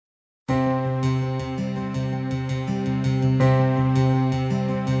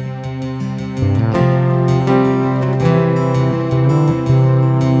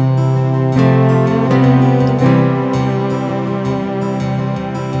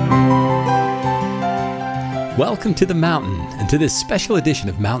Welcome to the mountain and to this special edition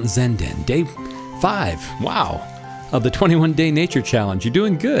of Mountain Zen Den, day 5, of the 21-day nature challenge. You're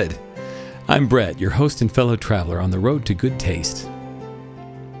doing good. I'm Brett, your host and fellow traveler on the road to good taste.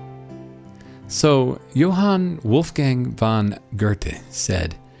 So, Johann Wolfgang von Goethe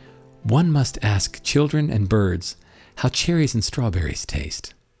said, "One must ask children and birds how cherries and strawberries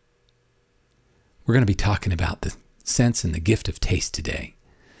taste." We're going to be talking about the sense and the gift of taste today.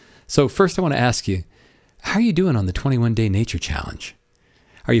 So first I want to ask you, how are you doing on the 21-day nature challenge?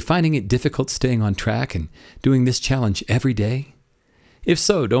 Are you finding it difficult staying on track and doing this challenge every day? If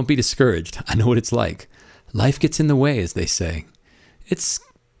so, don't be discouraged. I know what it's like. Life gets in the way, as they say. It's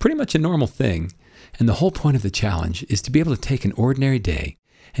pretty much a normal thing, and the whole point of the challenge is to be able to take an ordinary day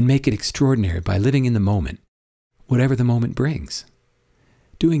and make it extraordinary by living in the moment, whatever the moment brings.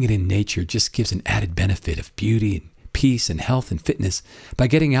 Doing it in nature just gives an added benefit of beauty and peace and health and fitness by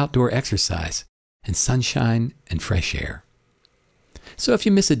getting outdoor exercise and sunshine and fresh air. So if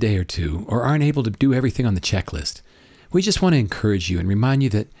you miss a day or two or aren't able to do everything on the checklist, we just want to encourage you and remind you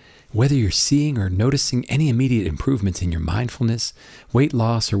that whether you're seeing or noticing any immediate improvements in your mindfulness, weight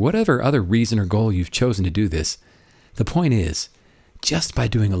loss, or whatever other reason or goal you've chosen to do this, the point is, just by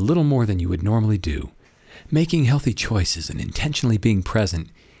doing a little more than you would normally do, making healthy choices and intentionally being present,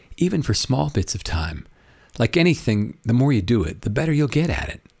 even for small bits of time, like anything, the more you do it, the better you'll get at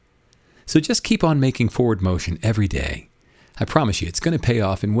it. So just keep on making forward motion every day. I promise you, it's going to pay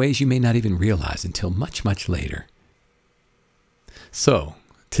off in ways you may not even realize until much, much later. So,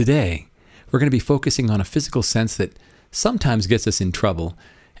 today, we're going to be focusing on a physical sense that sometimes gets us in trouble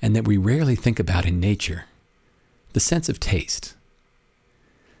and that we rarely think about in nature. The sense of taste.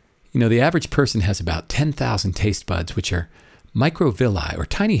 You know, the average person has about 10,000 taste buds, which are microvilli, or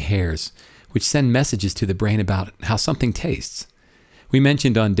tiny hairs, which send messages to the brain about how something tastes. We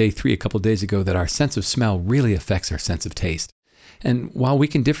mentioned on day 3 a couple days ago that our sense of smell really affects our sense of taste. And while we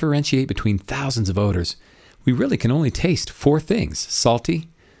can differentiate between thousands of odors, we really can only taste 4 things: salty,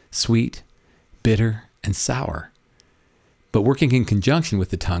 sweet, bitter, and sour. But working in conjunction with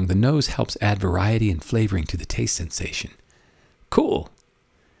the tongue, the nose helps add variety and flavoring to the taste sensation. Cool!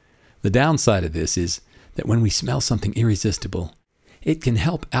 The downside of this is that when we smell something irresistible, it can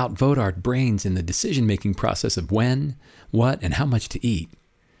help outvote our brains in the decision-making process of when, what, and how much to eat.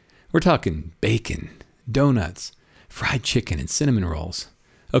 We're talking bacon, donuts, fried chicken, and cinnamon rolls.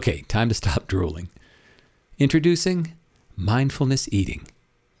 Okay, time to stop drooling. Introducing mindfulness eating.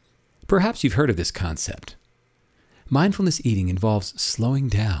 Perhaps you've heard of this concept. Mindfulness eating involves slowing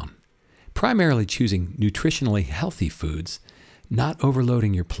down, primarily choosing nutritionally healthy foods, not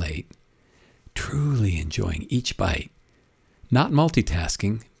overloading your plate, truly enjoying each bite, not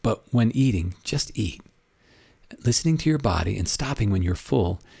multitasking, but when eating, just eat. Listening to your body and stopping when you're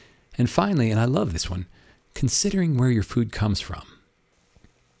full. And finally, and I love this one, considering where your food comes from.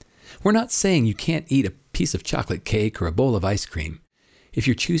 We're not saying you can't eat a piece of chocolate cake or a bowl of ice cream. If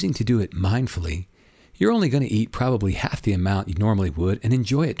you're choosing to do it mindfully, you're only going to eat probably half the amount you normally would and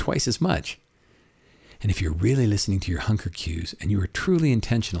enjoy it twice as much. And if you're really listening to your hunger cues and you are truly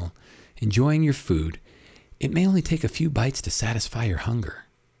intentional, enjoying your food, it may only take a few bites to satisfy your hunger.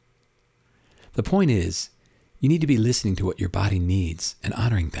 The point is, you need to be listening to what your body needs and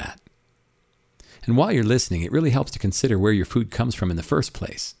honoring that. And while you're listening, it really helps to consider where your food comes from in the first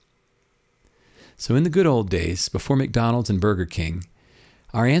place. So in the good old days, before McDonald's and Burger King,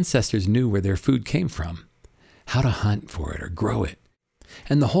 our ancestors knew where their food came from, how to hunt for it or grow it,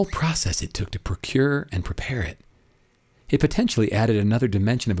 and the whole process it took to procure and prepare it. It potentially added another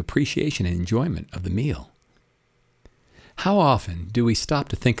dimension of appreciation and enjoyment of the meal. How often do we stop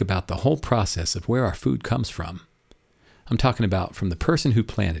to think about the whole process of where our food comes from? I'm talking about from the person who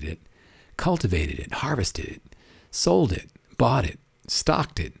planted it, cultivated it, harvested it, sold it, bought it,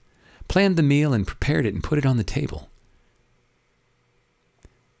 stocked it, planned the meal and prepared it and put it on the table.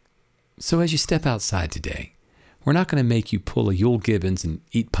 So as you step outside today, we're not going to make you pull a Yule Gibbons and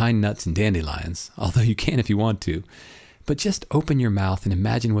eat pine nuts and dandelions, although you can if you want to, but just open your mouth and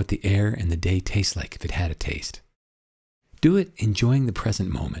imagine what the air and the day tastes like if it had a taste. Do it enjoying the present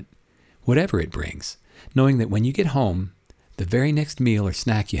moment, whatever it brings, knowing that when you get home, the very next meal or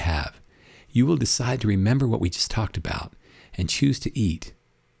snack you have, you will decide to remember what we just talked about and choose to eat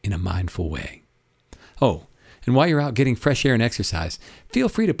in a mindful way. Oh, and while you're out getting fresh air and exercise, feel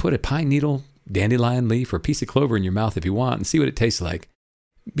free to put a pine needle, dandelion leaf, or a piece of clover in your mouth if you want and see what it tastes like.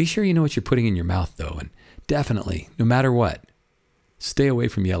 Be sure you know what you're putting in your mouth, though, and definitely, no matter what, stay away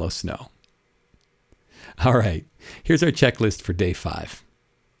from yellow snow. All right, here's our checklist for day 5.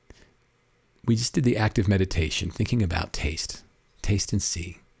 We just did the active meditation, thinking about taste and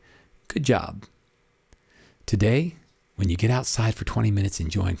see. Good job. Today, when you get outside for 20 minutes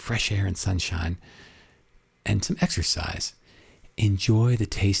enjoying fresh air and sunshine and some exercise, enjoy the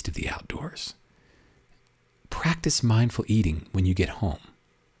taste of the outdoors. Practice mindful eating when you get home.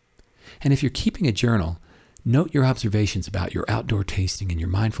 And if you're keeping a journal, note your observations about your outdoor tasting and your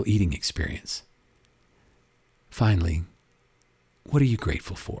mindful eating experience. Finally, what are you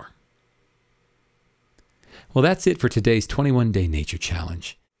grateful for? Well, that's it for today's 21-Day Nature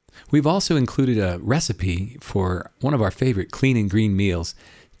Challenge. We've also included a recipe for one of our favorite clean and green meals,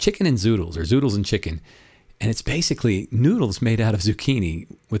 chicken and zoodles, or zoodles and chicken. And it's basically noodles made out of zucchini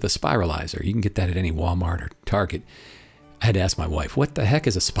with a spiralizer. You can get that at any Walmart or Target. I had to ask my wife, what the heck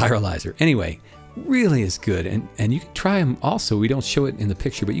is a spiralizer? Anyway, really is good. And you can try them also. We don't show it in the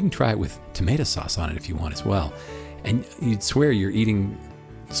picture, but you can try it with tomato sauce on it if you want as well. And you'd swear you're eating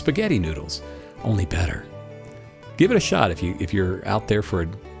spaghetti noodles, only better. Give it a shot if you're out there for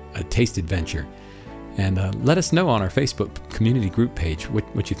a taste adventure. And let us know on our Facebook community group page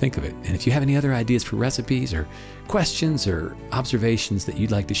what you think of it. And if you have any other ideas for recipes or questions or observations that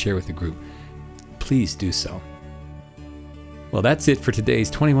you'd like to share with the group, please do so. Well, that's it for today's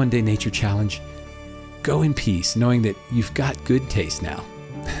 21-Day Nature Challenge. Go in peace, knowing that you've got good taste now.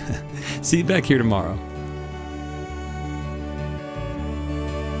 See you back here tomorrow.